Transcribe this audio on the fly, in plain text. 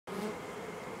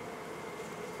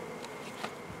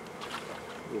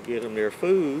we'll get them their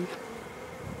food,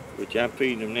 which I'm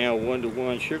feeding them now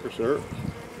 1-to-1 sugar syrup.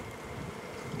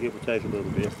 Give or take a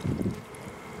little bit.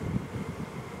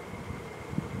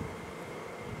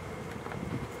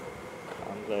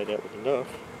 I'm glad that was enough.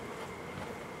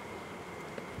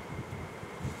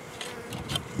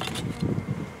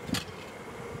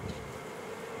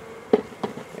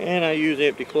 And I use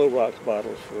empty Clorox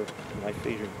bottles for my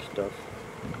feeder and stuff.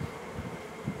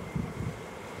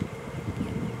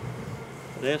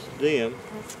 That's them.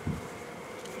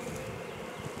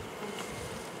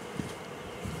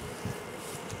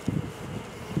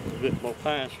 A bit more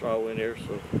pine straw in there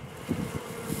so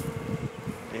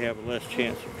they have a less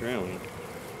chance of drowning.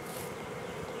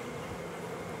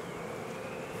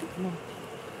 Come on.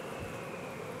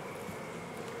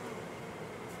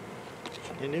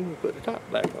 And then we put the top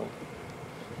back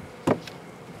on.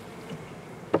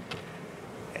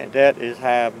 And that is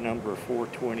hive number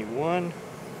 421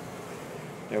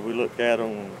 that we looked at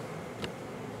on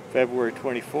February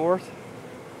 24th.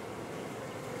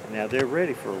 And now they're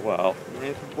ready for a while. I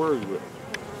ain't worried with them,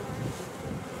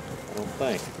 I don't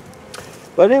think.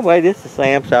 But anyway, this is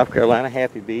Sam, South Carolina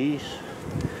Happy Bees.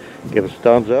 Give us a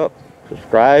thumbs up,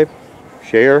 subscribe,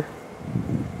 share.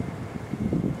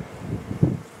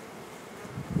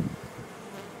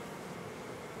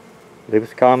 Leave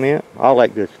us a comment, all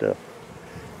that good stuff.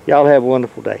 Y'all have a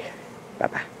wonderful day.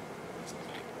 Bye-bye.